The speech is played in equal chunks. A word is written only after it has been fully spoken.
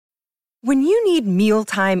When you need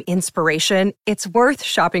mealtime inspiration, it's worth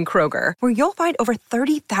shopping Kroger, where you'll find over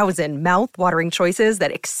 30,000 mouth-watering choices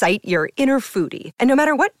that excite your inner foodie. And no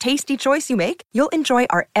matter what tasty choice you make, you'll enjoy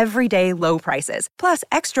our everyday low prices, plus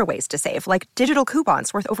extra ways to save, like digital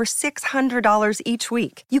coupons worth over $600 each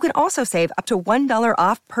week. You can also save up to $1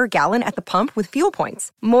 off per gallon at the pump with fuel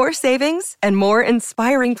points. More savings and more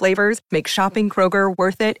inspiring flavors make shopping Kroger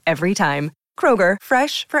worth it every time. Kroger,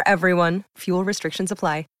 fresh for everyone. Fuel restrictions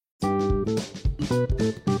apply.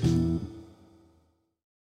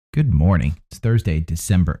 Good morning. It's Thursday,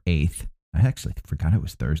 December 8th. I actually forgot it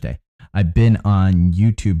was Thursday. I've been on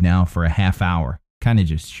YouTube now for a half hour, kind of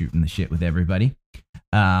just shooting the shit with everybody.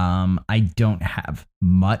 I don't have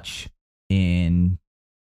much in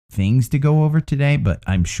things to go over today, but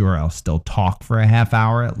I'm sure I'll still talk for a half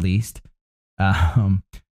hour at least.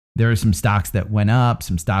 There are some stocks that went up,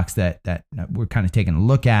 some stocks that we're kind of taking a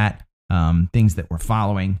look at, things that we're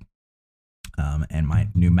following. And my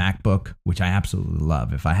new MacBook, which I absolutely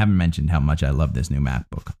love. If I haven't mentioned how much I love this new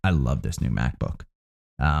MacBook, I love this new MacBook.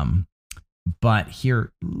 But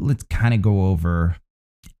here, let's kind of go over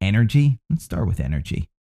energy. Let's start with energy.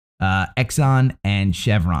 Exxon and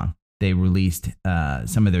Chevron, they released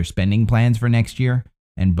some of their spending plans for next year,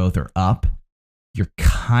 and both are up. You're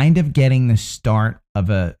kind of getting the start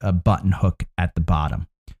of a button hook at the bottom.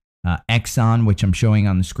 Exxon, which I'm showing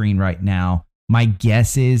on the screen right now, my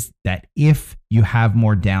guess is that if you have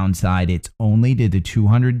more downside, it's only to the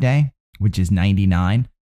 200-day, which is 99.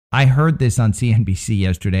 I heard this on CNBC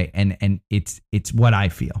yesterday, and it's what I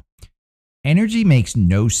feel. Energy makes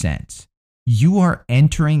no sense. You are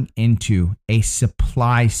entering into a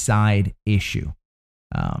supply side issue.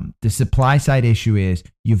 The supply side issue is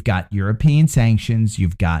you've got European sanctions,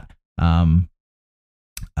 you've got the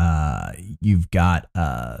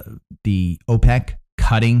OPEC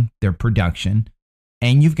cutting their production,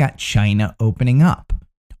 and you've got China opening up.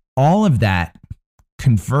 All of that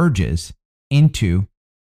converges into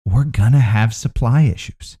we're gonna have supply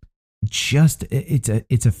issues.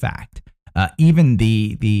 It's a fact. Even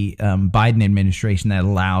the Biden administration that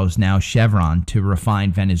allows now Chevron to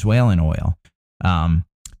refine Venezuelan oil,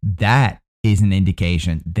 that is an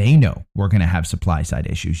indication they know we're going to have supply side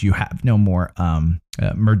issues. You have no more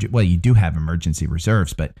you do have emergency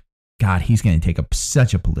reserves, but God, he's going to take up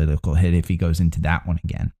such a political hit if he goes into that one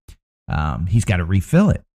again. He's got to refill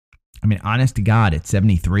it. I mean, honest to God, at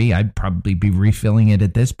 73, I'd probably be refilling it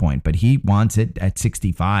at this point, but he wants it at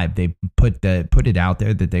 65. They put it out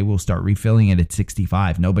there that they will start refilling it at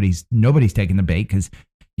 65. Nobody's taking the bait because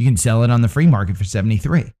you can sell it on the free market for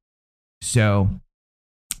 73. So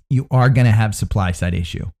you are going to have supply side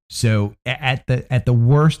issue. So at the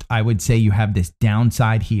worst, I would say you have this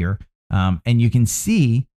downside here, and you can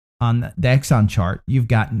see on the Exxon chart, you've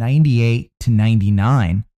got 98 to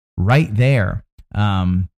 99 right there.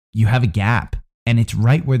 You have a gap, and it's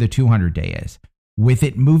right where the 200-day is. With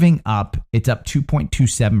it moving up, it's up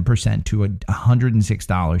 2.27% to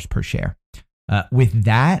 $106 per share. With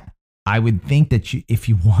that, I would think that if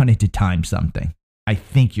you wanted to time something, I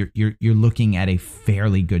think you're looking at a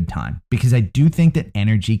fairly good time, because I do think that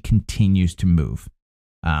energy continues to move.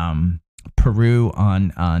 Peru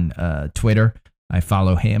on Twitter, I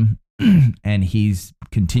follow him, and he's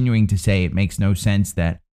continuing to say it makes no sense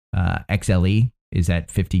that XLE is at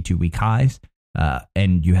 52-week highs,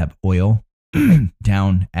 and you have oil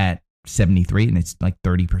down at 73, and it's like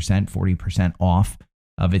 30%, 40% off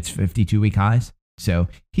of its 52-week highs. So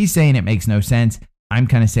he's saying it makes no sense. I'm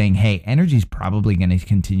kind of saying, hey, energy is probably going to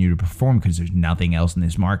continue to perform because there's nothing else in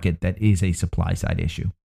this market that is a supply side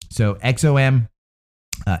issue. So XOM,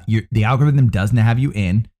 the algorithm doesn't have you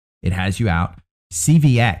in, it has you out.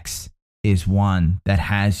 CVX is one that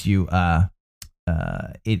has you,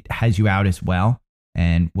 it has you out as well.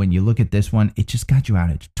 And when you look at this one, it just got you out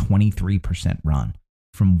at 23% run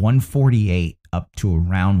from 148 up to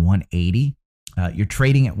around 180. You're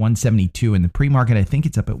trading at 172 in the pre-market. I think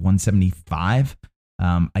it's up at 175.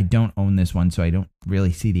 I don't own this one, so I don't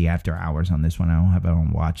really see the after hours on this one. I don't have it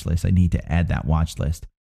on watch list. I need to add that watch list.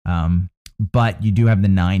 But you do have the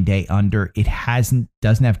 9-day under. It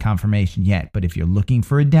doesn't have confirmation yet, but if you're looking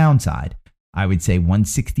for a downside, I would say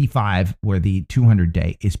 165, where the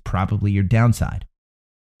 200-day is probably your downside.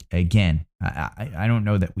 Again, I don't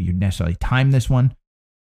know that we would necessarily time this one,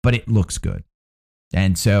 but it looks good.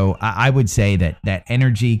 And so I would say that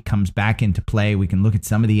energy comes back into play. We can look at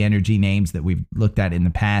some of the energy names that we've looked at in the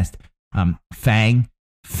past. Fang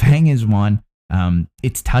is one.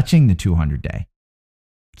 It's touching the 200-day.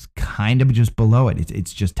 It's kind of just below it.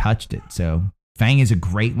 It's just touched it. So Fang is a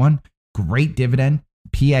great one. Great dividend.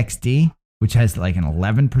 PXD, which has like an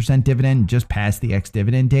 11% dividend, just past the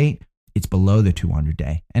ex-dividend date, it's below the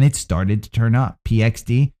 200-day, and it started to turn up.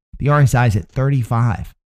 PXD, the RSI is at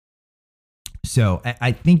 35. So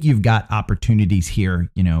I think you've got opportunities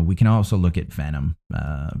here. We can also look at Venom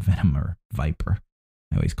or Viper.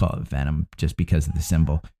 I always call it Venom just because of the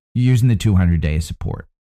symbol. You're using the 200-day as support.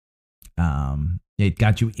 It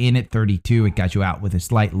got you in at 32. It got you out with a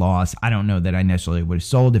slight loss. I don't know that I necessarily would have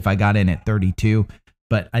sold if I got in at 32,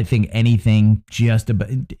 but I think anything just about,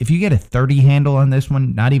 if you get a 30 handle on this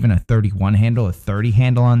one, not even a 31 handle, a 30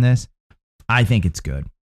 handle on this, I think it's good.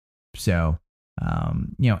 So,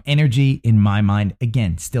 energy in my mind,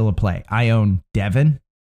 again, still a play. I own Devon.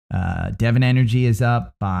 Devon Energy is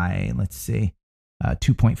up by,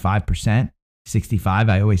 2.5%. 65.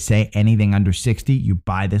 I always say anything under 60, you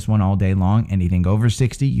buy this one all day long. Anything over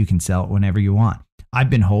 60, you can sell it whenever you want.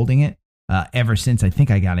 I've been holding it ever since I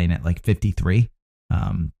think I got in at 53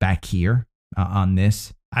 back here on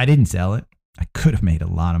this. I didn't sell it. I could have made a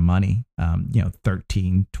lot of money,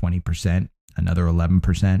 13, 20%, another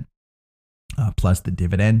 11% plus the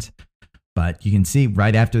dividends. But you can see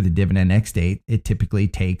right after the dividend X date, it typically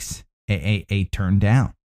takes a turn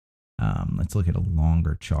down. Let's look at a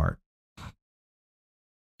longer chart.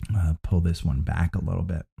 Pull this one back a little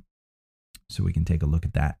bit so we can take a look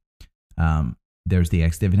at that. There's the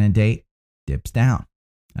ex-dividend date, dips down.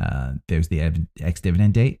 There's the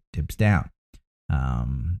ex-dividend date, dips down.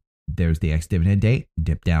 There's the ex-dividend date,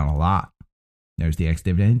 dip down a lot. There's the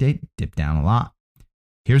ex-dividend date, dip down a lot.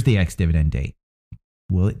 Here's the ex-dividend date.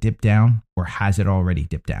 Will it dip down or has it already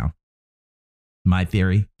dipped down? My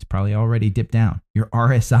theory, it's probably already dipped down. Your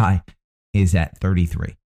RSI is at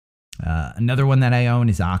 33. Another one that I own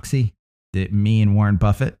is Oxy. Me and Warren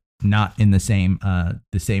Buffett, not in the same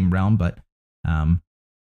realm, but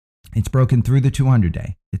it's broken through the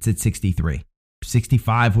 200-day. It's at 63.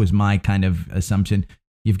 65 was my kind of assumption.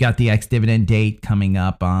 You've got the ex-dividend date coming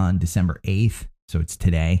up on December 8th, so it's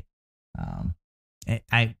today.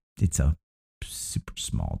 It's a super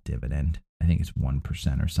small dividend. I think it's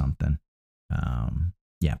 1% or something.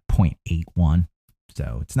 0.81.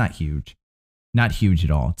 So it's not huge. Not huge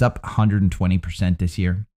at all. It's up 120% this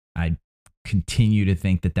year. I continue to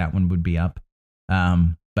think that one would be up.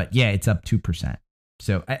 But yeah, it's up 2%.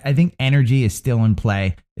 So I think energy is still in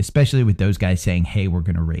play, especially with those guys saying, hey, we're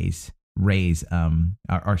going to raise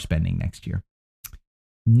our spending next year.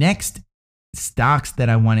 Next stocks that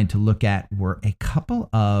I wanted to look at were a couple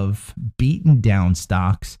of beaten down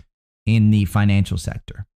stocks in the financial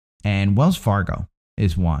sector. And Wells Fargo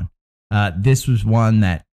is one. This was one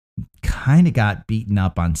that kind of got beaten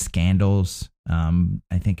up on scandals.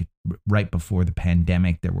 I think right before the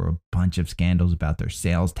pandemic, there were a bunch of scandals about their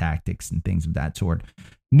sales tactics and things of that sort.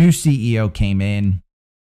 New CEO came in,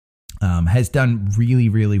 has done really,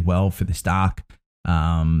 really well for the stock,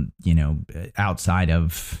 outside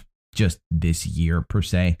of just this year per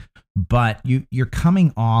se. But you're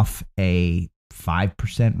coming off a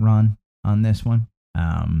 5% run on this one,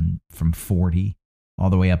 from 40 all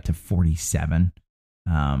the way up to 47.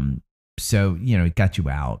 So, it got you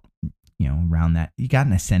out, around that. You got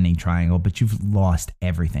an ascending triangle, but you've lost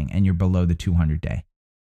everything and you're below the 200-day.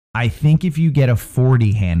 I think if you get a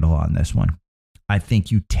 40 handle on this one, I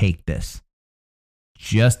think you take this.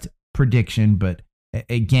 Just prediction, but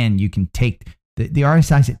again, you can take the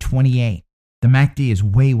RSI is at 28. The MACD is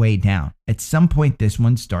way, way down. At some point, this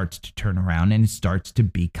one starts to turn around and it starts to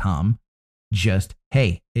become just,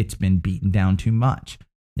 hey, it's been beaten down too much.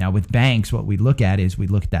 Now, with banks, what we look at is we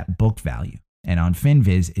look at that book value. And on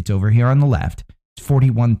FinViz, it's over here on the left. It's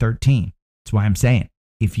 41.13. That's why I'm saying,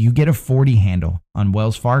 if you get a 40 handle on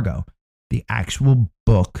Wells Fargo, the actual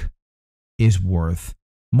book is worth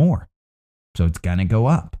more. So it's going to go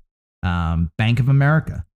up. Bank of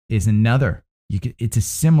America is another. It's a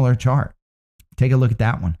similar chart. Take a look at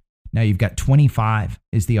that one. Now you've got 25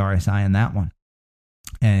 is the RSI on that one.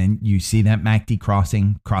 And you see that MACD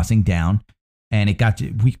crossing down. And it got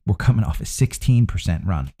you, we're coming off a 16%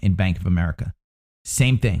 run in Bank of America.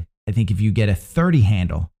 Same thing. I think if you get a 30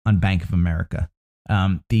 handle on Bank of America,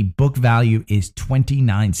 the book value is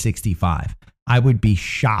 $29.65. I would be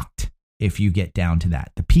shocked if you get down to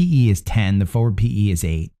that. The PE is 10, the forward PE is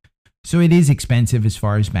 8. So it is expensive as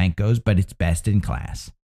far as bank goes, but it's best in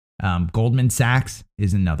class. Goldman Sachs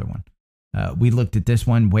is another one. We looked at this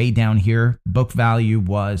one way down here. Book value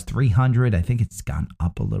was 300. I think it's gone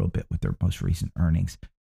up a little bit with their most recent earnings.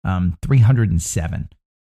 307.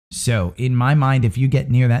 So in my mind, if you get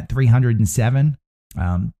near that 307,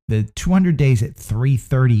 the 200 days at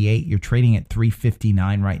 338, you're trading at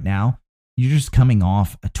 359 right now. You're just coming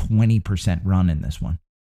off a 20% run in this one.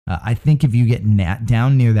 I think if you get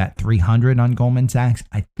down near that 300 on Goldman Sachs,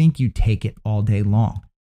 I think you take it all day long.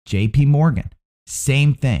 JP Morgan,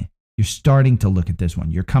 same thing. You're starting to look at this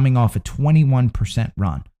one. You're coming off a 21%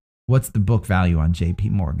 run. What's the book value on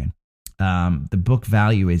JP Morgan? The book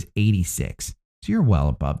value is 86. So you're well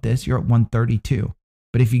above this. You're at 132.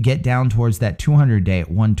 But if you get down towards that 200-day at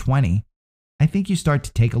 120, I think you start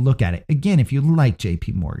to take a look at it. Again, if you like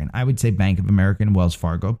JP Morgan, I would say Bank of America and Wells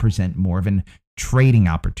Fargo present more of a trading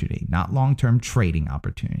opportunity, not long-term trading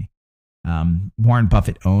opportunity. Warren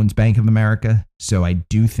Buffett owns Bank of America, so I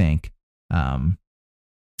do think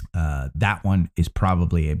that one is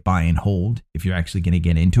probably a buy and hold if you're actually going to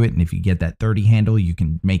get into it. And if you get that 30 handle, you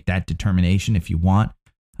can make that determination if you want,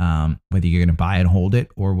 whether you're going to buy and hold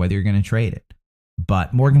it or whether you're going to trade it.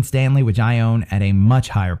 But Morgan Stanley, which I own at a much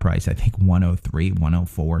higher price, I think 103,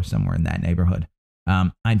 104, somewhere in that neighborhood.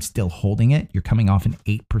 I'm still holding it. You're coming off an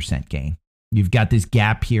 8% gain. You've got this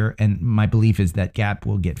gap here, and my belief is that gap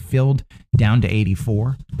will get filled down to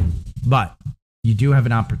 84. But you do have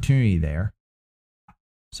an opportunity there.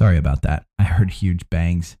 Sorry about that. I heard huge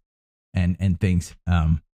bangs and things.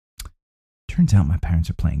 Turns out my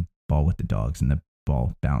parents are playing ball with the dogs, and the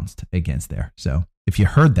ball bounced against there. So if you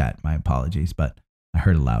heard that, my apologies, but I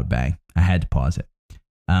heard a loud bang. I had to pause it.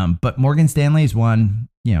 But Morgan Stanley is one,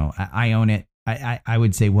 I own it. I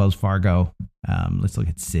would say Wells Fargo. Let's look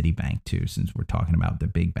at Citibank too, since we're talking about the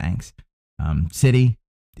big banks. Citi,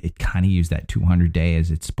 it kind of used that 200-day as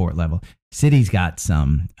its sport level. Citi's got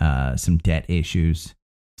some debt issues.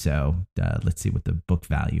 So let's see what the book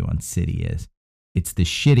value on Citi is. It's the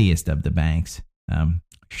shittiest of the banks.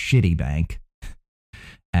 Shitty bank,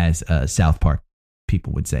 as South Park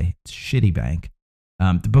people would say. It's shitty bank.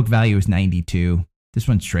 The book value is 92. This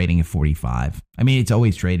one's trading at 45. I mean, it's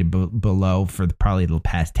always traded below for probably the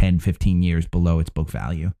past 10, 15 years below its book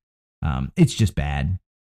value. It's just bad.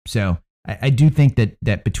 So I do think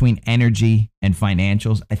that between energy and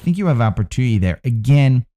financials, I think you have opportunity there.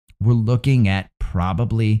 Again, we're looking at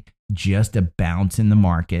probably just a bounce in the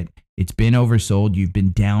market. It's been oversold. You've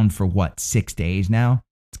been down for 6 days now?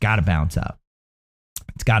 It's got to bounce up.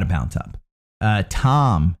 It's got to bounce up.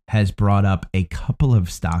 Tom has brought up a couple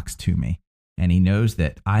of stocks to me, and he knows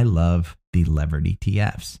that I love the levered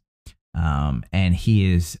ETFs. And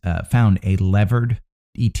he has found a levered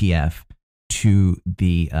ETF to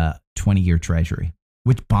the 20-year treasury,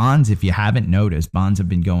 which bonds, if you haven't noticed, bonds have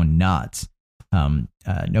been going nuts.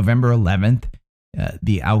 November 11th,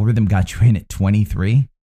 the algorithm got you in at 23.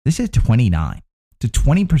 This is 29. It's a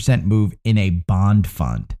 20% move in a bond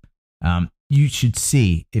fund. You should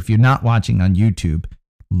see, if you're not watching on YouTube,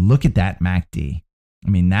 look at that MACD. I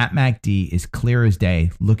mean, that MACD is clear as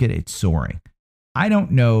day. Look at it soaring. I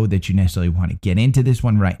don't know that you necessarily want to get into this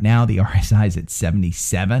one right now. The RSI is at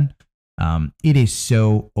 77. It is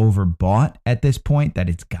so overbought at this point that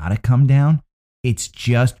it's got to come down. It's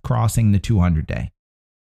just crossing the 200-day.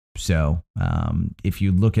 So if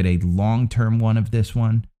you look at a long-term one of this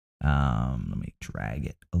one, let me drag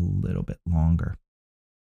it a little bit longer.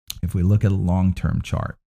 If we look at a long-term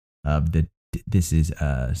chart of this is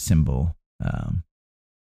a symbol.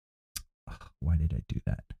 Why did I do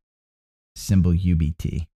that? Symbol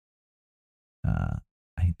UBT. I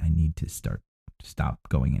need to stop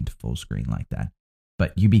going into full screen like that.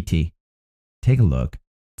 But UBT, take a look.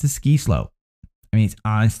 It's a ski slope. I mean, it's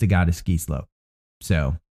honest to God a ski slope.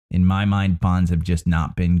 So in my mind, bonds have just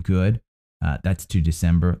not been good. That's to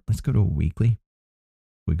December. Let's go to a weekly.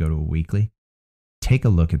 We go to a weekly. Take a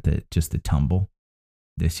look at the tumble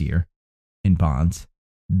this year in bonds.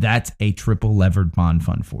 That's a triple levered bond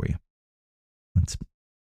fund for you.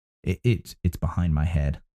 It's behind my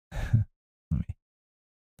head. Let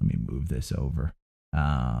me move this over.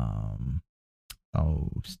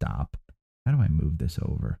 Stop. How do I move this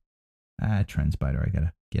over? TrendSpider, I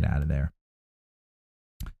gotta get out of there.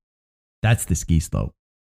 That's the ski slope.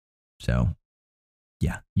 So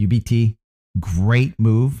yeah, UBT, great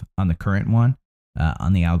move on the current one,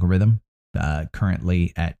 on the algorithm,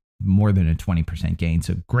 currently at more than a 20% gain.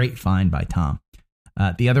 So great find by Tom.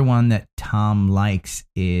 The other one that Tom likes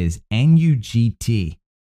is NUGT.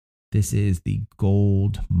 This is the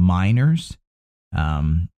gold miners.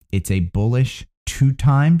 It's a bullish 2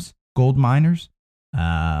 times gold miners.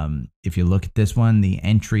 If you look at this one, the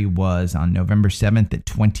entry was on November 7th at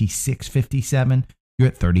 26.57. You're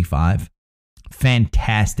at 35.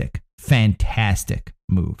 Fantastic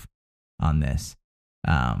move on this.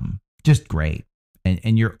 Just great.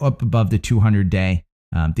 And you're up above the 200-day.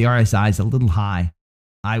 The RSI is a little high.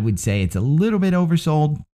 I would say it's a little bit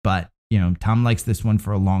oversold, but Tom likes this one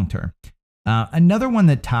for a long term. Another one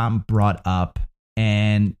that Tom brought up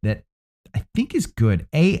and that I think is good,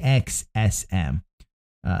 AXSM.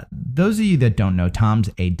 Those of you that don't know,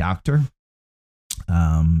 Tom's a doctor.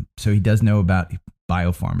 So he does know about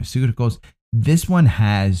biopharmaceuticals. This one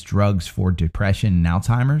has drugs for depression and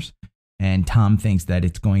Alzheimer's, and Tom thinks that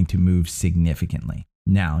it's going to move significantly.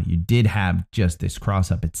 Now, you did have just this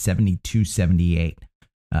cross up at 72.78.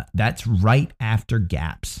 That's right after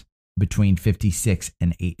gaps between 56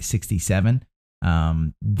 and 67.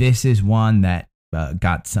 This is one that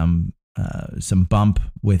got some bump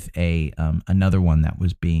with another one that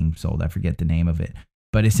was being sold. I forget the name of it,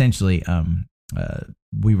 but essentially,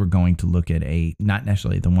 we were going to look at not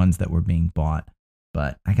necessarily the ones that were being bought,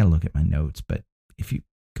 but I got to look at my notes. But if you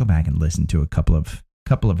go back and listen to a couple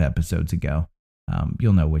of episodes ago,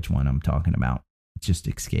 you'll know which one I'm talking about. It just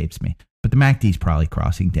escapes me. But the MACD's probably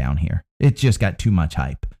crossing down here. It just got too much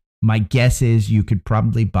hype. My guess is you could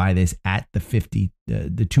probably buy this at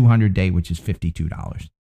the 200 day, which is $52.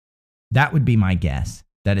 That would be my guess,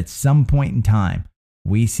 that at some point in time,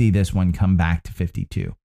 we see this one come back to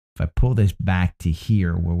 52. If I pull this back to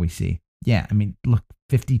here where we see, look,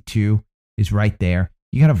 52 is right there.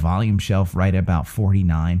 You got a volume shelf right about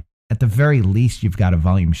 49. At the very least, you've got a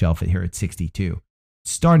volume shelf here at 62.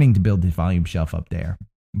 Starting to build the volume shelf up there.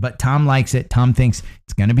 But Tom likes it. Tom thinks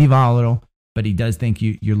it's going to be volatile, but he does think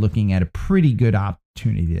you're looking at a pretty good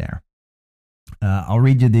opportunity there. I'll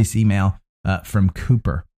read you this email from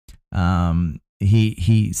Cooper.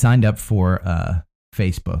 He signed up for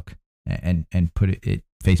Facebook and put it.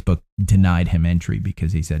 Facebook denied him entry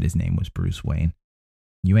because he said his name was Bruce Wayne.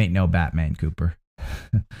 You ain't no Batman, Cooper.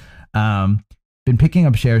 Been picking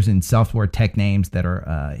up shares in software tech names that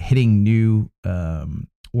are hitting new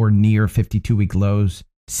or near 52-week lows.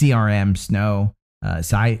 CRM, Snow,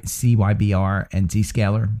 CYBR, and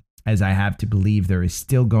Zscaler, as I have to believe there is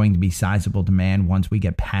still going to be sizable demand once we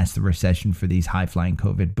get past the recession for these high-flying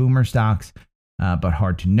COVID boomer stocks, but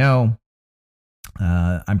hard to know.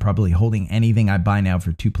 I'm probably holding anything I buy now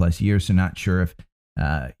for 2+ years, so not sure if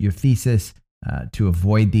your thesis to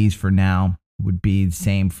avoid these for now would be the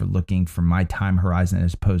same for looking for my time horizon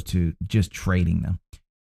as opposed to just trading them.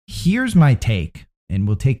 Here's my take, and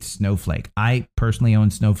we'll take Snowflake. I personally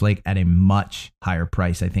own Snowflake at a much higher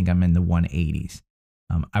price. I think I'm in the 180s.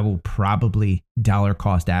 I will probably dollar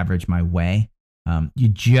cost average my way.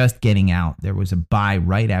 You're just getting out. There was a buy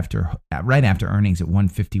right after earnings at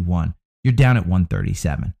 151. You're down at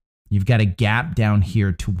 137. You've got a gap down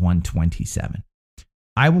here to 127.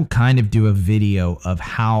 I will kind of do a video of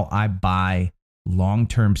how I buy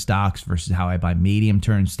long-term stocks versus how I buy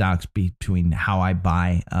medium-term stocks, between how I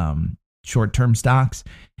buy short-term stocks.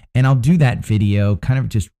 And I'll do that video, kind of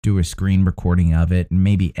just do a screen recording of it and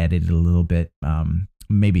maybe edit it a little bit,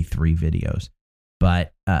 maybe 3 videos.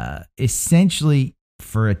 But essentially,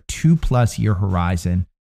 for a 2+ year horizon,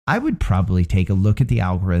 I would probably take a look at the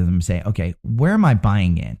algorithm and say, okay, where am I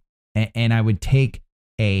buying in? And I would take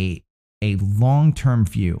a long-term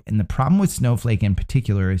view. And the problem with Snowflake in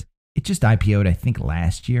particular is it just IPO'd, I think,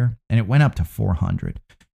 last year, and it went up to 400.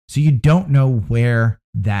 So you don't know where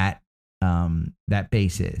that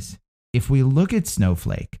base is. If we look at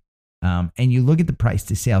Snowflake and you look at the price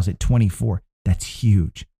to sales at 24, that's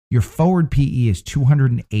huge. Your forward PE is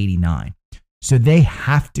 289. So they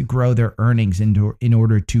have to grow their earnings in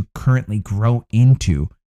order to currently grow into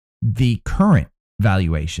the current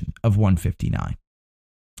valuation of 159.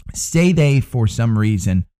 Say they, for some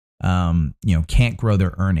reason, can't grow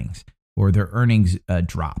their earnings, or their earnings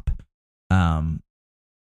drop, by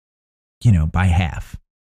half.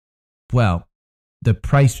 Well, the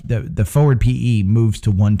price, the forward PE moves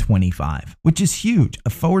to 125, which is huge.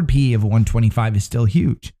 A forward PE of 125 is still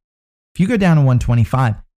huge. If you go down to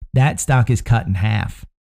 125, that stock is cut in half.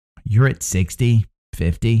 You're at 60,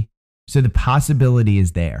 50. So the possibility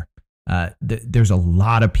is there. There's a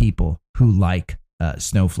lot of people who like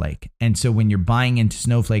Snowflake. And so when you're buying into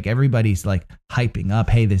Snowflake, everybody's like hyping up,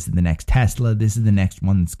 hey, this is the next Tesla. This is the next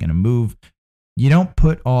one that's going to move. You don't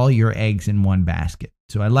put all your eggs in one basket.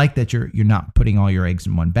 So I like that you're not putting all your eggs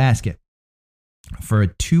in one basket. For a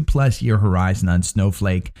 2+ year horizon on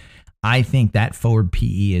Snowflake, I think that forward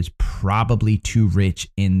PE is probably too rich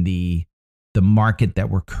in the market that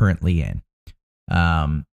we're currently in.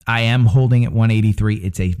 I am holding at 183.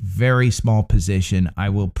 It's a very small position. I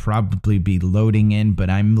will probably be loading in, but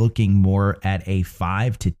I'm looking more at a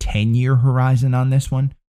 5 to 10 year horizon on this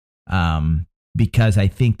one, because I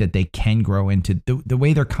think that they can grow into the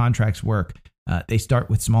way their contracts work. They start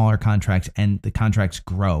with smaller contracts and the contracts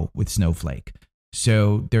grow with Snowflake.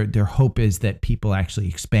 So their hope is that people actually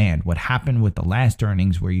expand. What happened with the last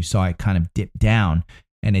earnings, where you saw it kind of dip down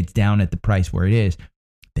and it's down at the price where it is,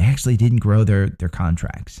 they actually didn't grow their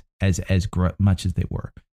contracts as much as they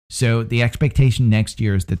were. So the expectation next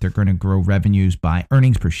year is that they're going to grow revenues by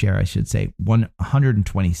earnings per share, I should say,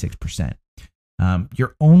 126%.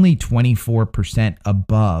 You're only 24%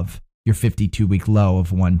 above your 52-week low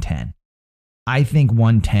of 110. I think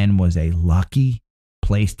 110 was a lucky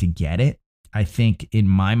place to get it. I think in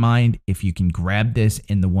my mind, if you can grab this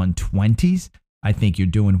in the 120s, I think you're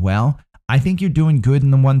doing well. I think you're doing good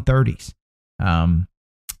in the 130s.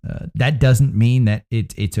 That doesn't mean that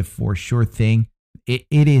it's a for sure thing. It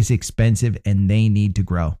is expensive and they need to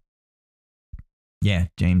grow. Yeah,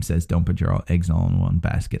 James says, don't put your eggs all in one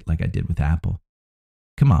basket like I did with Apple.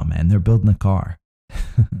 Come on, man. They're building a car.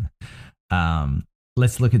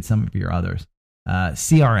 Let's look at some of your others.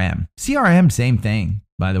 CRM. CRM, same thing,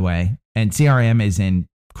 by the way. And CRM is in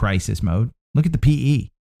crisis mode. Look at the PE. I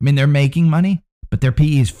mean, they're making money, but their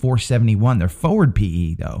PE is 471. Their forward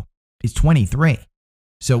PE, though, is 23.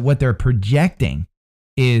 So what they're projecting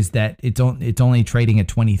is that it's only trading at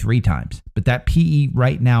 23 times. But that PE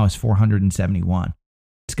right now is 471.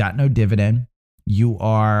 It's got no dividend. You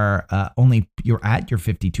are you're at your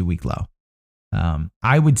 52-week low.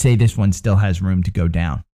 I would say this one still has room to go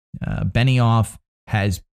down. Benioff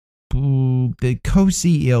has the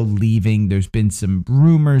co-CEO leaving. There's been some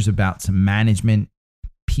rumors about some management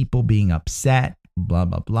people being upset, blah,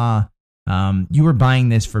 blah, blah. You were buying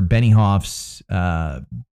this for Benioff's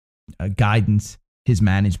guidance, his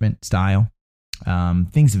management style,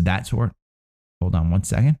 things of that sort. Hold on one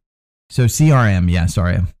second. So CRM, yeah,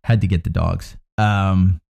 sorry, I had to get the dogs.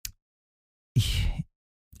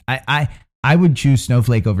 I would choose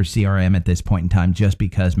Snowflake over CRM at this point in time just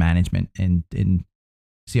because management in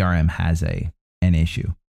CRM has an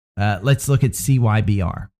issue. Let's look at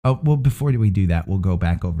CYBR. Oh, well, before we do that, we'll go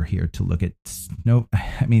back over here to look at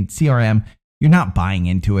CRM. You're not buying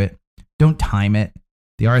into it. Don't time it.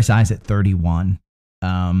 The RSI is at 31.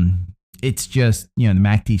 It's just, the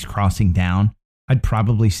MACD's crossing down. I'd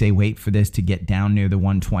probably say wait for this to get down near the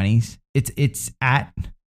 120s. It's at,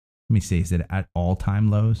 let me see, is it at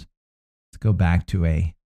all-time lows? Let's go back to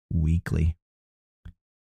a weekly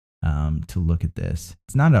to look at this.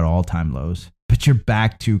 It's not at all-time lows, but you're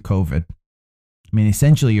back to COVID. I mean,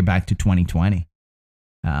 essentially, you're back to 2020,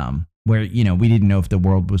 where, we didn't know if the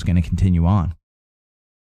world was going to continue on.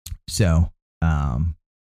 So,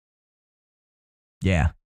 yeah.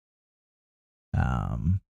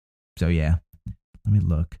 Let me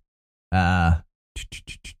look. The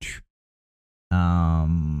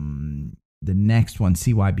next one,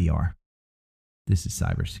 CYBR. This is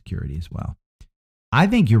cybersecurity as well. I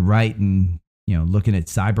think you're right in, looking at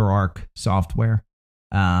CyberArk software.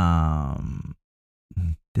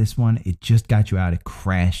 This one, it just got you out. It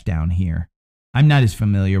crashed down here. I'm not as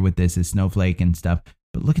familiar with this as Snowflake and stuff,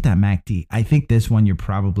 but look at that MACD. I think this one you're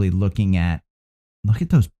probably looking at. Look at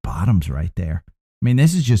those bottoms right there. I mean,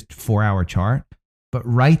 this is just 4-hour chart, but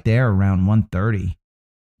right there around 130,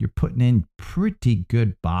 you're putting in pretty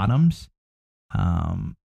good bottoms.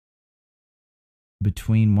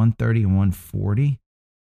 Between 130 and 140.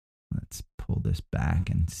 Let's pull this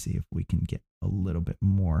back and see if we can get a little bit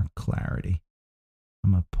more clarity.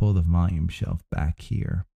 I'm going to pull the volume shelf back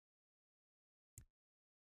here.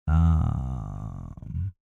 Back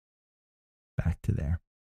to there.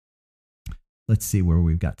 Let's see where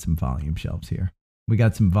we've got some volume shelves here. We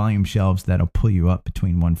got some volume shelves that'll pull you up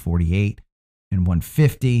between 148 and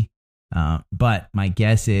 150. But my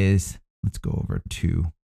guess is, let's go over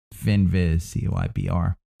to FinViz,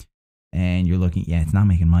 CYBR. And you're looking, it's not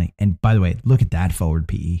making money. And by the way, look at that forward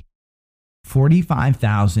PE.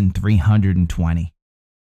 45,320.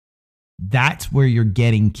 That's where you're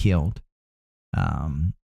getting killed.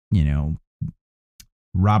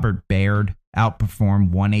 Robert Baird outperformed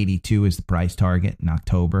 182 as the price target in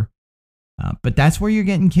October. But that's where you're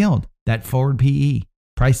getting killed. That forward PE.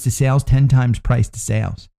 Price to sales, 10 times price to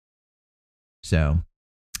sales. So,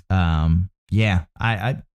 that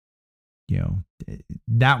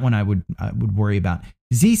one I would worry about.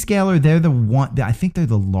 Zscaler, they're the one. I think they're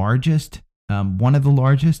the largest, one of the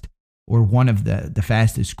largest, or one of the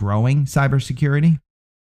fastest growing cybersecurity.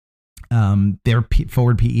 Their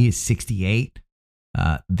forward PE is 68.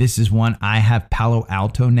 This is one I have Palo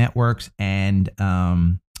Alto Networks and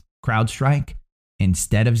CrowdStrike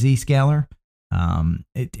instead of Zscaler.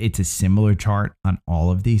 It's a similar chart on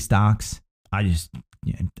all of these stocks. I just,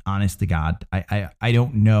 honest to God, I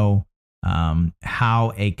don't know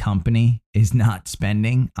how a company is not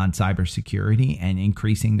spending on cybersecurity and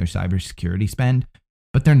increasing their cybersecurity spend,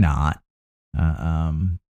 but they're not.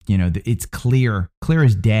 It's clear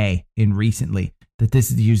as day in recently that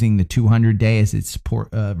this is using the 200-day as its support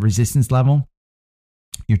resistance level.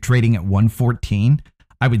 You're trading at 114.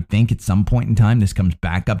 I would think at some point in time, this comes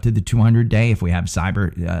back up to the 200-day if we have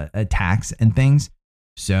cyber attacks and things.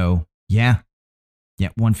 So, yeah,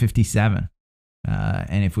 157.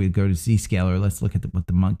 And if we go to Zscaler, let's look at what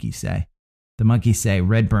the monkeys say. The monkeys say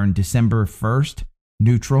Redburn December 1st,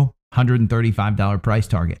 neutral, $135 price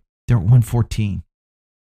target. They're at 114.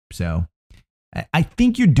 So I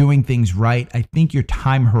think you're doing things right. I think your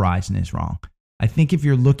time horizon is wrong. I think if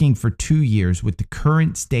you're looking for 2 years with the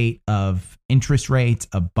current state of interest rates,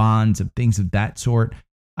 of bonds, of things of that sort,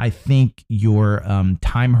 I think your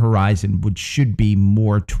time horizon should be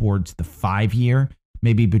more towards the 5 year,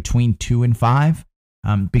 maybe between 2 and 5,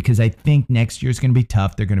 because I think next year is going to be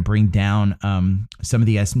tough. They're going to bring down some of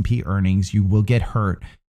the S&P earnings. You will get hurt.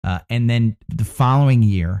 And then the following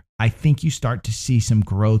year, I think you start to see some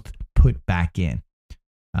growth put back in.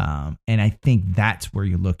 And I think that's where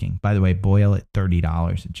you're looking. By the way, Boyle at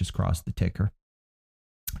 $30. It just crossed the ticker.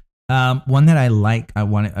 One that I like, I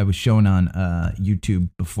was showing on YouTube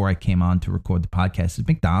before I came on to record the podcast is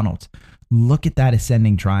McDonald's. Look at that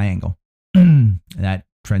ascending triangle that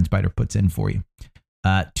TrendSpider puts in for you.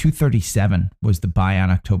 237 was the buy on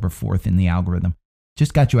October 4th in the algorithm.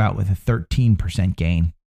 Just got you out with a 13%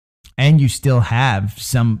 gain. And you still have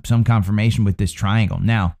some confirmation with this triangle.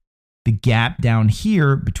 Now, the gap down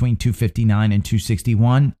here between 259 and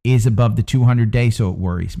 261 is above the 200-day, so it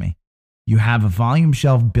worries me. You have a volume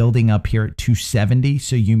shelf building up here at 270,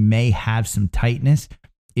 so you may have some tightness.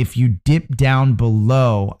 If you dip down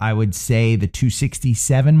below, I would say the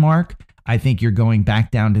 267 mark, I think you're going back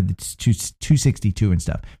down to the 262 and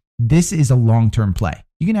stuff. This is a long-term play.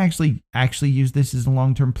 You can actually use this as a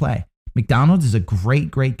long-term play. McDonald's is a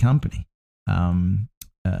great company.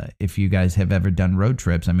 If you guys have ever done road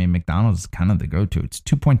trips, I mean, McDonald's is kind of the go-to. It's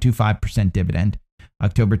 2.25% dividend.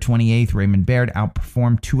 October 28th, Raymond Baird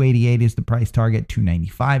outperformed. 288 is the price target.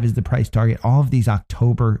 295 is the price target. All of these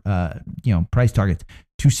October, price targets,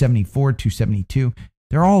 274, 272,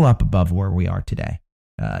 they're all up above where we are today.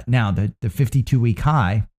 Now, the 52-week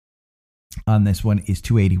high on this one is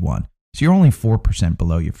 281. So you're only 4%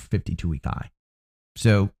 below your 52-week high.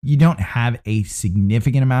 So you don't have a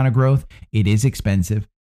significant amount of growth. It is expensive.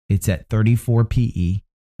 It's at 34 PE.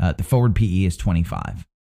 The forward PE is 25.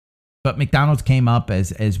 But McDonald's came up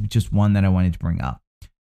as just one that I wanted to bring up.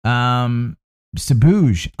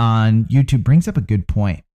 Sabuj on YouTube brings up a good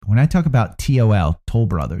point. When I talk about TOL, Toll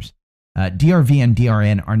Brothers, DRV and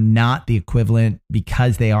DRN are not the equivalent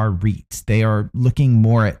because they are REITs. They are looking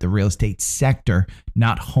more at the real estate sector,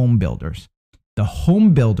 not home builders. The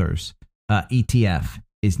home builders ETF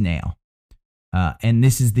is NAIL. And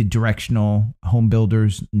this is the directional home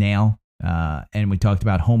builders NAIL. And we talked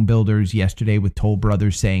about home builders yesterday with Toll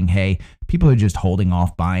Brothers saying, hey, people are just holding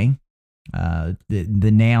off buying. The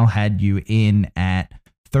NAIL had you in at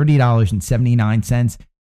 $30.79.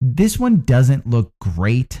 This one doesn't look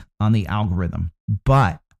great on the algorithm,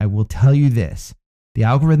 but I will tell you this. The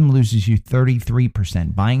algorithm loses you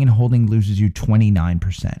 33%. Buying and holding loses you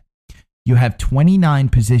 29%. You have 29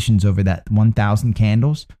 positions over that 1,000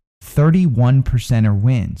 candles. 31% are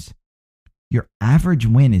wins. Your average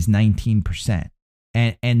win is 19%.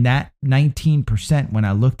 And that 19%, when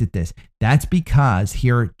I looked at this, that's because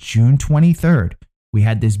here June 23rd, we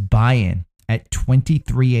had this buy-in at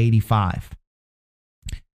 $23.85.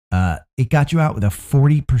 It got you out with a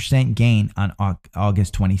 40% gain on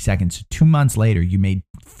August 22nd. So 2 months later, you made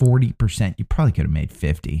 40%. You probably could have made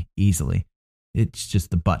 50 easily. It's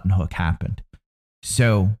just the button hook happened.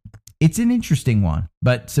 So it's an interesting one.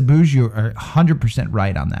 But Sabuj, you are 100%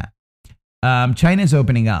 right on that. China's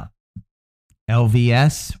opening up.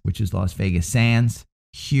 LVS, which is Las Vegas Sands,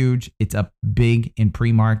 huge. It's up big in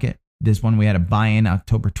pre-market. This one we had a buy-in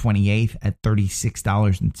October 28th at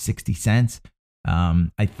 $36.60.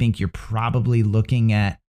 I think you're probably looking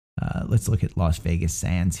at, let's look at Las Vegas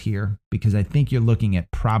Sands here, because I think you're looking at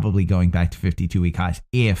probably going back to 52-week highs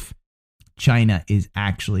if China is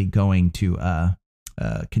actually going to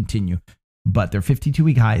continue. But their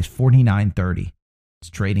 52-week high is $49.30. It's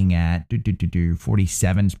trading at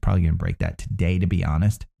 47. It's probably going to break that today, to be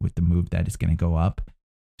honest, with the move that it's going to go up.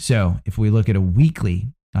 So if we look at a weekly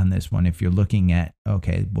on this one, if you're looking at,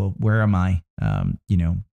 okay, well, where am I,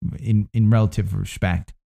 in relative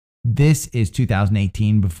respect? This is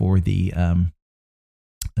 2018 before the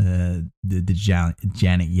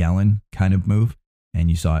Janet Yellen kind of move, and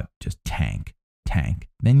you saw it just tank.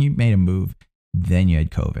 Then you made a move. Then you had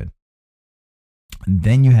COVID. And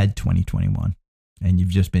then you had 2021. And you've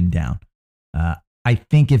just been down. I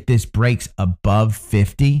think if this breaks above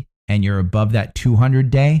 50 and you're above that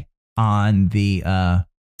 200-day on the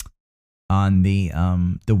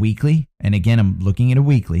weekly, and again, I'm looking at a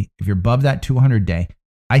weekly. If you're above that 200-day,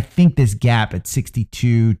 I think this gap at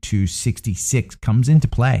 62 to 66 comes into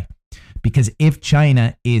play because if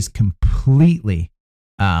China is completely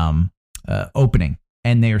opening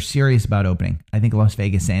and they are serious about opening, I think Las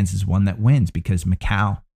Vegas Sands is one that wins because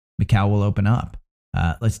Macau will open up.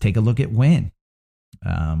 Let's take a look at Wynn.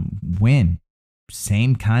 Wynn,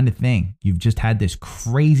 same kind of thing. You've just had this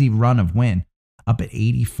crazy run of Wynn up at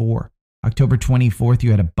 84. October 24th,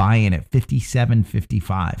 you had a buy-in at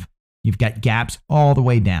 57.55. You've got gaps all the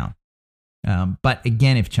way down. But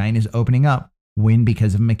again, if China's opening up, Wynn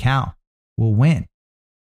because of Macau will win.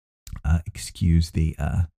 Excuse the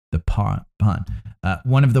pun.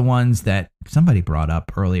 One of the ones that somebody brought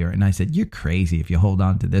up earlier, and I said, you're crazy if you hold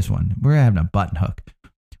on to this one. We're having a button hook.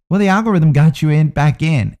 Well, the algorithm got you back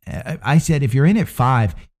in. I said, if you're in at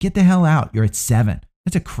 5, get the hell out. You're at 7.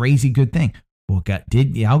 That's a crazy good thing. Well,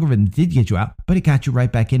 the algorithm did get you out, but it got you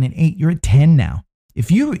right back in at 8. You're at 10 now. If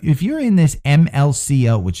you're in this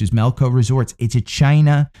MLCO, which is Melco Resorts, it's a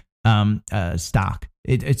China stock.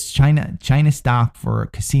 It's China stock for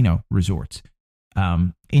casino resorts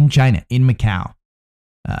in China, in Macau.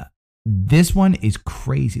 This one is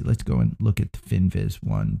crazy. Let's go and look at the FinViz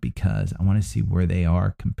one because I want to see where they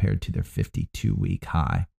are compared to their 52-week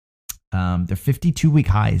high. Their 52-week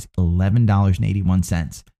high is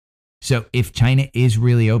 $11.81. So if China is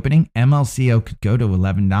really opening, MLCO could go to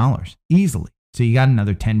 $11 easily. So you got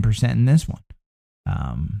another 10% in this one.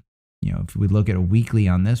 If we look at a weekly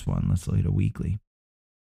on this one, let's look at a weekly.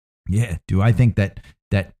 Yeah. Do I think that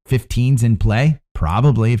 15's in play?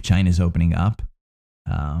 Probably if China's opening up.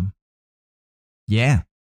 Yeah,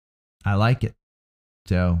 I like it.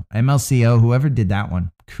 So MLCO, whoever did that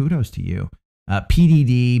one, kudos to you.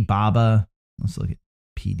 PDD, Baba. Let's look at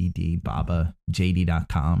PDD, Baba,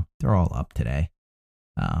 JD.com. They're all up today.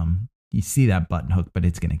 You see that button hook, but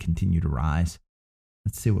it's going to continue to rise.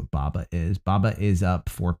 Let's see what Baba is. Baba is up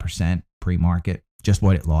 4% pre-market, just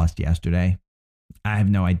what it lost yesterday. I have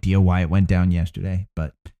no idea why it went down yesterday,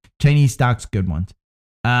 but Chinese stocks, good ones.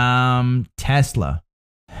 Tesla.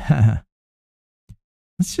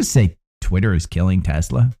 Let's just say Twitter is killing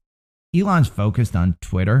Tesla. Elon's focused on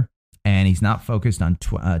Twitter, and he's not focused on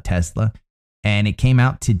Tesla. And it came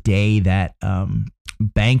out today that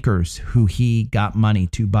bankers who he got money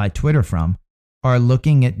to buy Twitter from are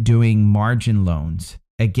looking at doing margin loans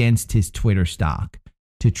against his Twitter stock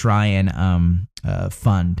to try and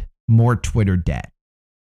fund more Twitter debt.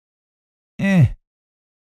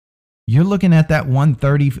 You're looking at that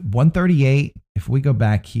 130, 138. If we go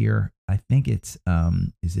back here, I think it's,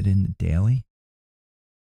 is it in the daily?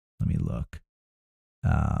 Let me look.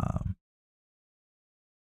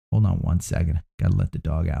 Hold on one second. Got to let the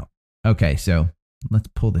dog out. Okay, so let's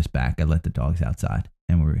pull this back. I let the dogs outside,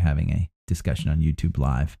 and we were having a discussion on YouTube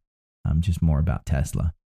Live, just more about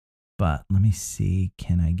Tesla. But let me see.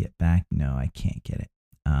 Can I get back? No, I can't get it.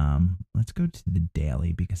 Let's go to the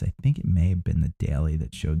daily because I think it may have been the daily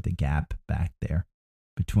that showed the gap back there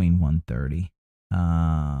between 130.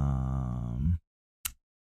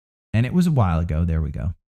 And it was a while ago. There we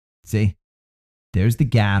go. See, there's the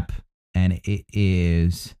gap, and it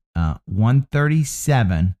is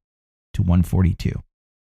 137 to 142.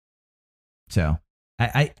 So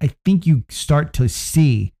I think you start to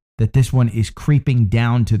see that this one is creeping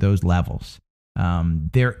down to those levels.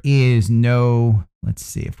 There is no, let's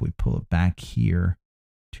see if we pull it back here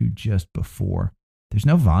to just before. There's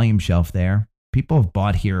no volume shelf there. People have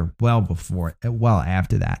bought here well before, well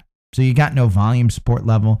after that. So you got no volume support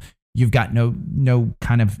level. You've got no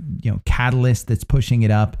kind of catalyst that's pushing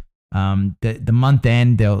it up. The month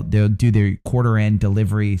end they'll do their quarter end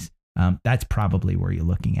deliveries. That's probably where you're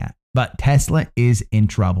looking at. But Tesla is in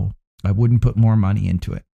trouble. I wouldn't put more money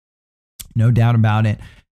into it. No doubt about it.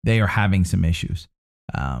 They are having some issues.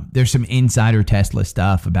 There's some insider Tesla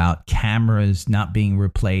stuff about cameras not being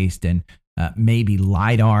replaced, and maybe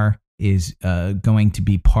LiDAR is going to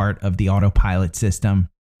be part of the autopilot system.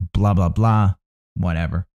 Blah, blah, blah,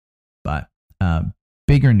 whatever. But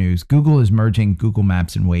bigger news, Google is merging Google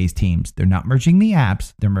Maps and Waze teams. They're not merging the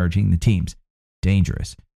apps, they're merging the teams.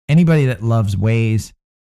 Dangerous. Anybody that loves Waze,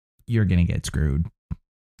 you're going to get screwed.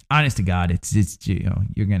 Honest to God, it's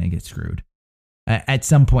you're going to get screwed. At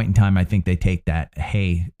some point in time, I think they take that,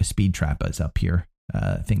 hey, speed trap us up here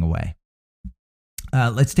thing away.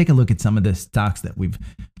 Let's take a look at some of the stocks that we've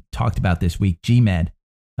talked about this week. GMed.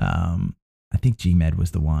 I think GMed was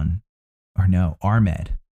the one. Or no, RMed.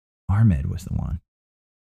 RMed was the one.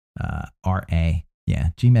 RA. Yeah,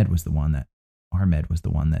 GMed was the one that, RMed was the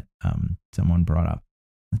one that someone brought up.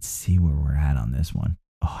 Let's see where we're at on this one.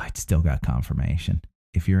 Oh, it's still got confirmation.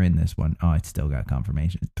 If you're in this one, oh, it's still got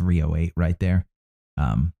confirmation. 308 right there.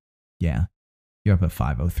 Yeah. You're up at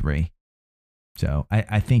 503. So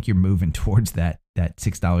I think you're moving towards that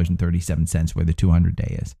 $6.37 where the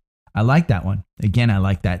 200-day is. I like that one. Again, I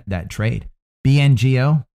like that trade.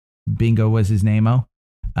 BNGO, Bingo was his name-o.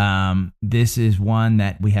 This is one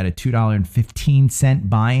that we had a $2.15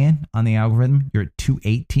 buy-in on the algorithm. You're at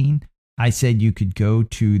 218. I said you could go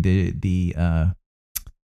to the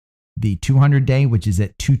 200-day, which is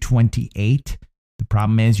at 228. The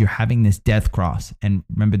problem is you're having this death cross. And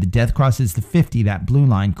remember, the death cross is the 50, that blue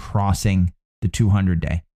line crossing the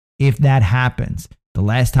 200-day. If that happens, the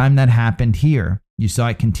last time that happened here, you saw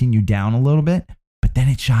it continue down a little bit, but then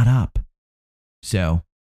it shot up. So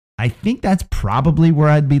I think that's probably where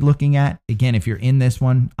I'd be looking at. Again, if you're in this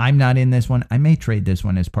one, I'm not in this one. I may trade this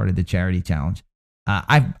one as part of the charity challenge.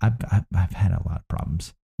 I've had a lot of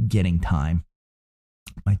problems getting time.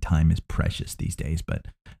 My time is precious these days, but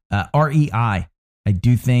REI, I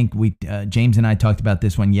do think James and I talked about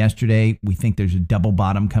this one yesterday. We think there's a double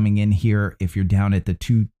bottom coming in here. If you're down at the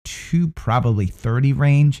 2 probably 30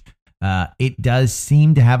 range, it does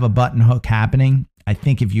seem to have a button hook happening. I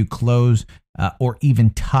think if you close or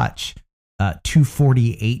even touch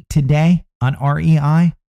 248 today on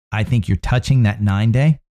REI, I think you're touching that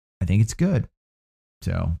 9-day. I think it's good.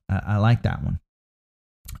 So I like that one.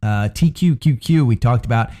 TQQQ, we talked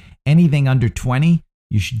about anything under 20.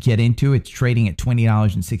 You should get into. It's trading at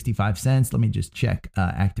 $20.65. Let me just check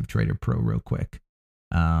Active Trader Pro real quick.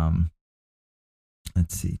 Let's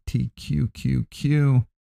see. TQQQ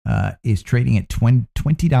is trading at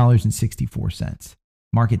 $20.64.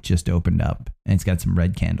 Market just opened up and it's got some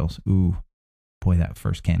red candles. Ooh, boy, that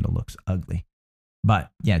first candle looks ugly.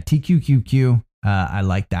 But yeah, TQQQ, I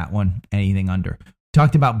like that one. Anything under.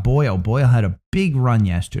 Talked about Boyle. Boyle had a big run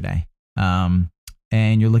yesterday.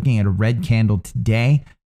 And you're looking at a red candle today.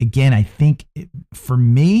 Again, I think for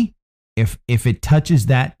me, if it touches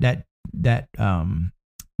that 9-day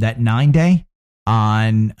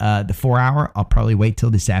on the 4-hour, I'll probably wait till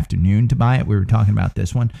this afternoon to buy it. We were talking about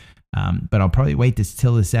this one, but I'll probably wait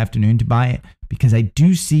till this afternoon to buy it because I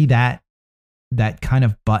do see that kind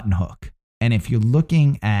of button hook. And if you're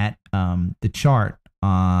looking at the chart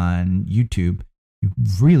on YouTube, you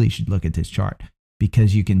really should look at this chart,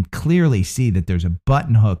 because you can clearly see that there's a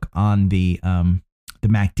button hook on the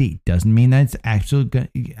MACD. Doesn't mean that it's actually going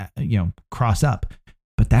to, cross up,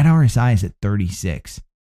 but that RSI is at 36.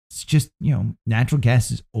 It's just, natural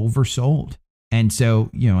gas is oversold. And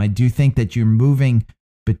so, I do think that you're moving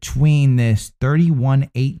between this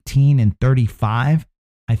 31.18 and 35.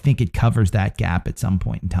 I think it covers that gap at some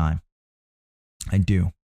point in time. I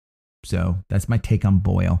do. So that's my take on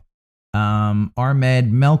Boyle. Armed,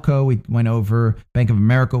 Melco, we went over. Bank of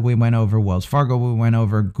America, we went over. Wells Fargo, we went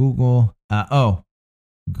over. Google,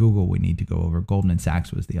 Google, we need to go over. Goldman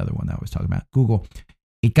Sachs was the other one that I was talking about. Google,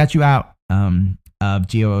 it got you out of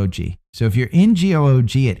GOOG. So if you're in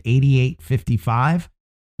GOOG at 88.55,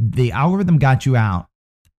 the algorithm got you out.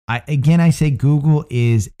 I say Google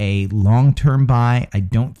is a long-term buy. I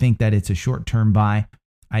don't think that it's a short-term buy.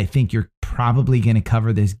 I think you're probably going to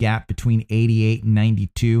cover this gap between 88 and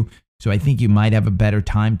 92. So I think you might have a better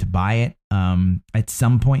time to buy it at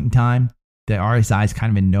some point in time. The RSI is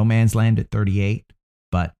kind of in no man's land at 38,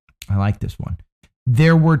 but I like this one.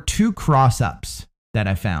 There were 2 cross-ups that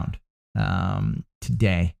I found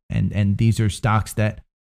today, and these are stocks that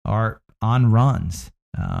are on runs.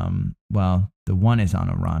 Well, the one is on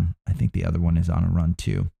a run. I think the other one is on a run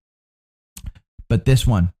too. But this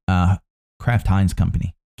one, Kraft Heinz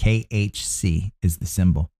Company, KHC is the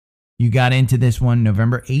symbol. You got into this one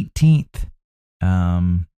November 18th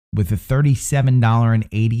with a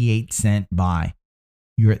 $37.88 buy.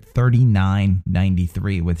 You're at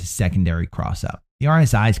 $39.93 with a secondary cross up. The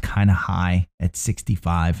RSI is kind of high at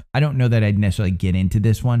 65. I don't know that I'd necessarily get into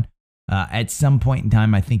this one. At some point in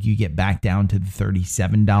time, I think you get back down to the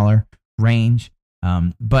 $37 range.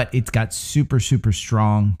 But it's got super, super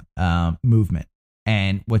strong movement.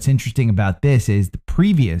 And what's interesting about this is the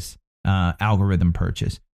previous algorithm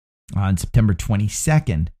purchase on September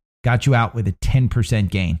 22nd got you out with a 10%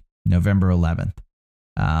 gain, November 11th.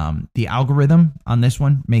 The algorithm on this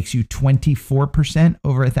one makes you 24%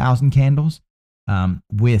 over 1,000 candles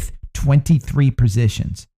with 23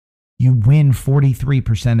 positions. You win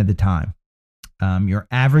 43% of the time. Your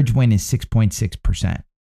average win is 6.6%.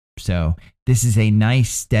 So this is a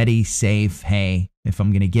nice, steady, safe, hey, if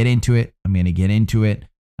I'm going to get into it, I'm going to get into it.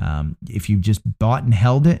 If you just bought and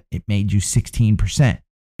held it, it made you 16%.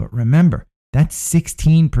 But remember, that's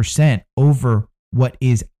 16% over what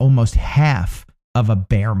is almost half of a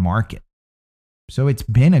bear market. So it's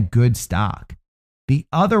been a good stock. The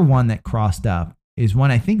other one that crossed up is one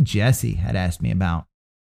I think Jesse had asked me about.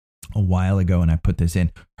 a while ago, and I put this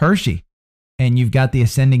in Hershey, and you've got the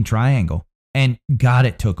ascending triangle, and God,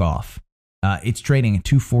 it took off. It's trading at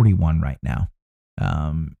 241 right now.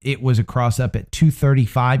 It was a cross up at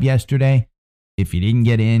 235 yesterday. If you didn't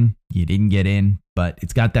get in, you didn't get in, but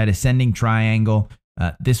it's got that ascending triangle.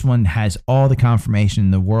 This one has all the confirmation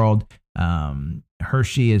in the world.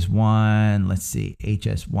 Hershey is one. Let's see,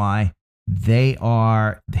 HSY. They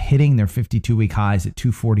are hitting their 52-week highs at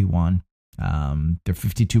 241. Their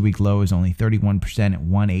 52-week low is only 31% at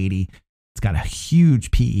 180. It's got a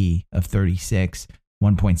huge PE of 36,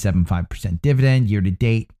 1.75% dividend. Year to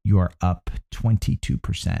date, you are up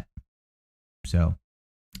 22%. So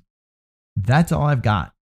that's all I've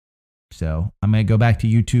got. So I'm going to go back to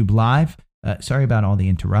YouTube Live. Sorry about all the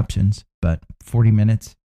interruptions, but 40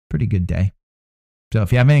 minutes, pretty good day. So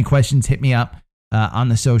if you have any questions, hit me up on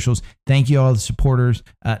the socials. Thank you, all the supporters.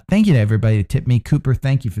 Thank you to everybody that tipped me. Cooper,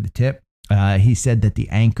 thank you for the tip. He said that the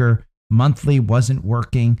Anchor monthly wasn't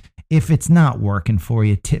working. If it's not working for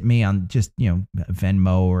you, tip me on just,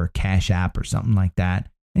 Venmo or Cash App or something like that.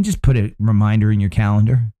 And just put a reminder in your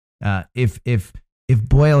calendar. If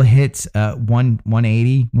Boyle hits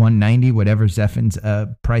 180, 190, whatever Zephin's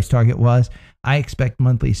price target was, I expect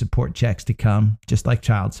monthly support checks to come, just like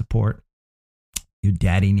child support. Your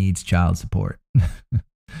daddy needs child support.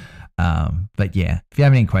 But yeah, if you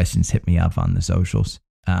have any questions, hit me up on the socials.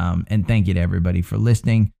 And thank you to everybody for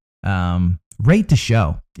listening. Rate the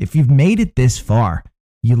show. If you've made it this far,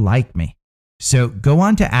 you like me. So go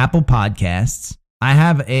on to Apple Podcasts. I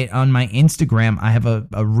have on my Instagram, I have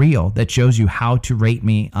a reel that shows you how to rate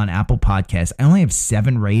me on Apple Podcasts. I only have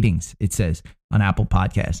 7 ratings, it says, on Apple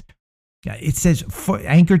Podcasts. It says,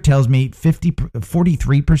 Anchor tells me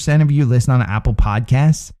 43% of you listen on Apple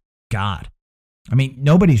Podcasts. God. I mean,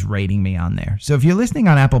 nobody's rating me on there. So if you're listening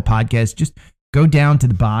on Apple Podcasts, just go down to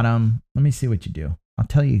the bottom. Let me see what you do. I'll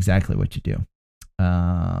tell you exactly what you do.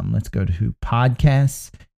 Let's go to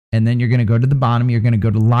podcasts. And then you're going to go to the bottom. You're going to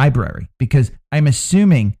go to library, because I'm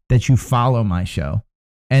assuming that you follow my show.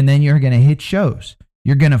 And then you're going to hit shows.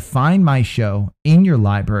 You're going to find my show in your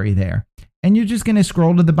library there. And you're just going to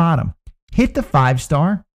scroll to the bottom. Hit the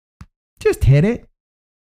 5-star. Just hit it.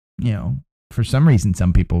 For some reason,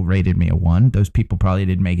 some people rated me a 1. Those people probably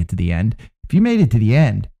didn't make it to the end. If you made it to the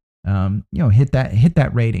end, hit that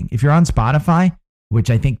rating. If you're on Spotify, which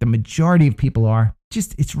I think the majority of people are,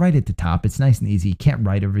 it's right at the top. It's nice and easy. You can't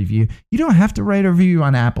write a review. You don't have to write a review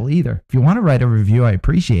on Apple either. If you want to write a review, I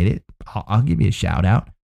appreciate it. I'll give you a shout out.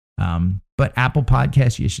 But Apple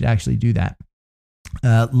Podcasts, you should actually do that.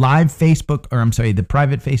 Live Facebook, the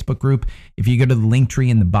private Facebook group. If you go to the link tree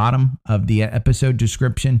in the bottom of the episode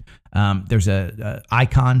description, there's a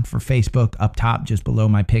icon for Facebook up top, just below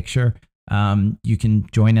my picture. You can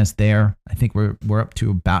join us there. I think we're up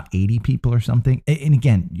to about 80 people or something. And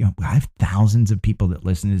again, I have thousands of people that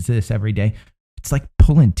listen to this every day. It's like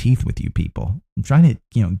pulling teeth with you people. I'm trying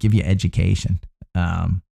to, give you education.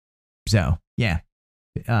 So yeah.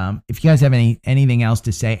 If you guys have anything else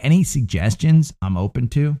to say, any suggestions, I'm open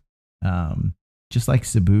to. Just like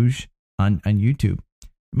Sabuj on YouTube.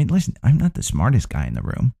 I mean, listen, I'm not the smartest guy in the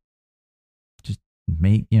room. Just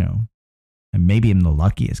and maybe I'm the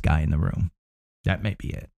luckiest guy in the room. That may be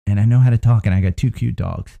it. And I know how to talk, and I got 2 cute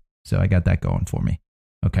dogs. So I got that going for me.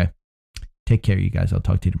 Okay. Take care, you guys. I'll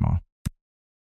talk to you tomorrow.